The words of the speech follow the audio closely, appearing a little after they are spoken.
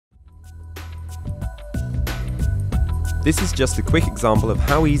This is just a quick example of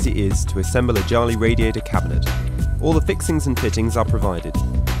how easy it is to assemble a Jali Radiator cabinet. All the fixings and fittings are provided.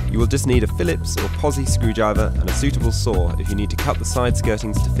 You will just need a Phillips or Posi screwdriver and a suitable saw if you need to cut the side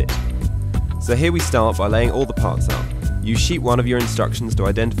skirtings to fit. So here we start by laying all the parts out. Use sheet 1 of your instructions to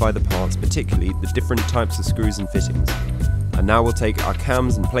identify the parts, particularly the different types of screws and fittings. And now we'll take our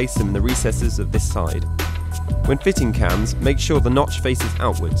cams and place them in the recesses of this side. When fitting cams, make sure the notch faces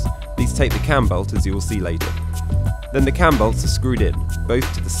outwards. These take the cam bolt, as you will see later. Then the cam bolts are screwed in,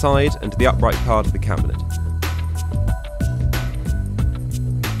 both to the side and to the upright part of the cabinet.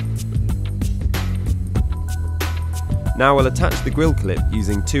 Now we'll attach the grill clip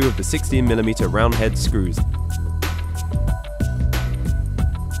using 2 of the 16mm round head screws.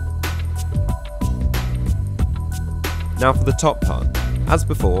 Now for the top part. As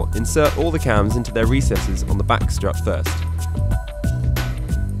before, insert all the cams into their recesses on the back strut first.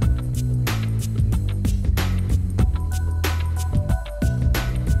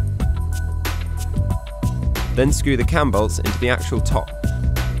 Then screw the cam bolts into the actual top.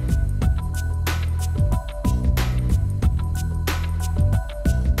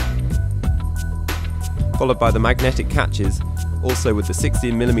 Followed by the magnetic catches, also with the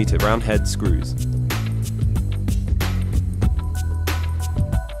 16mm round head screws.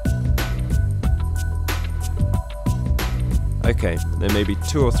 Okay, there may be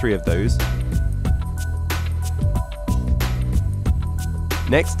 2 or 3 of those.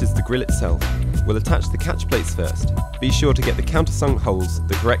 Next is the grill itself. We'll attach the catch plates first. Be sure to get the countersunk holes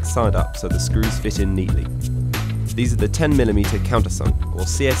the correct side up so the screws fit in neatly. These are the 10mm countersunk, or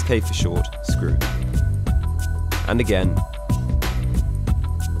CSK for short, screw. And again.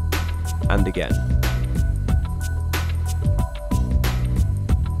 And again.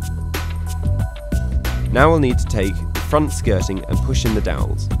 Now we'll need to take the front skirting and push in the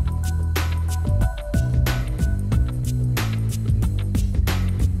dowels.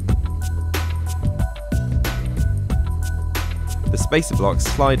 The spacer blocks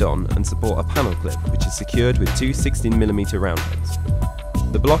slide on and support a panel clip which is secured with 2 16mm round heads.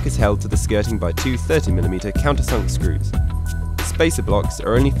 The block is held to the skirting by 2 30mm countersunk screws. The spacer blocks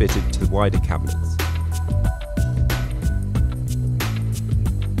are only fitted to the wider cabinets.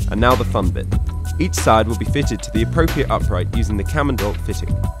 And now the fun bit. Each side will be fitted to the appropriate upright using the cam and bolt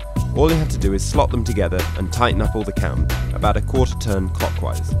fitting. All you have to do is slot them together and tighten up all the cam, about a quarter turn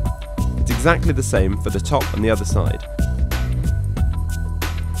clockwise. It's exactly the same for the top and the other side.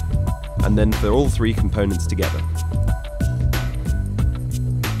 And then for all 3 components together.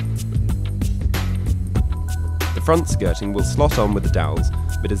 The front skirting will slot on with the dowels,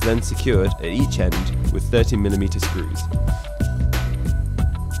 but is then secured at each end with 30mm screws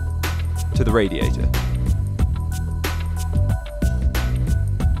to the radiator.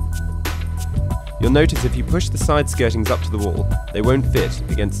 You'll notice if you push the side skirtings up to the wall, they won't fit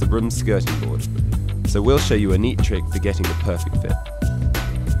against the room skirting board, so we'll show you a neat trick for getting the perfect fit.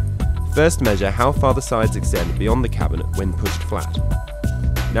 First measure how far the sides extend beyond the cabinet when pushed flat.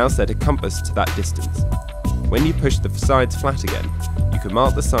 Now set a compass to that distance. When you push the sides flat again, you can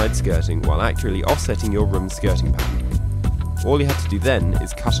mark the side skirting while accurately offsetting your room skirting pattern. All you have to do then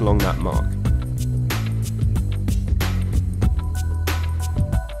is cut along that mark.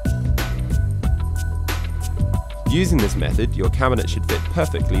 Using this method, your cabinet should fit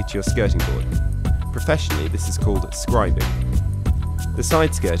perfectly to your skirting board. Professionally, this is called scribing. The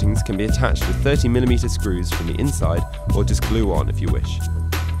side skirtings can be attached with 30mm screws from the inside or just glue on if you wish.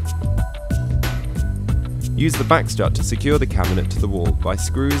 Use the back strut to secure the cabinet to the wall by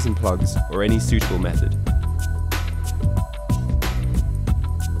screws and plugs or any suitable method.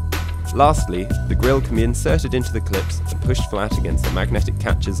 Lastly, the grill can be inserted into the clips and pushed flat against the magnetic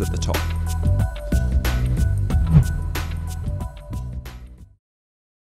catches at the top.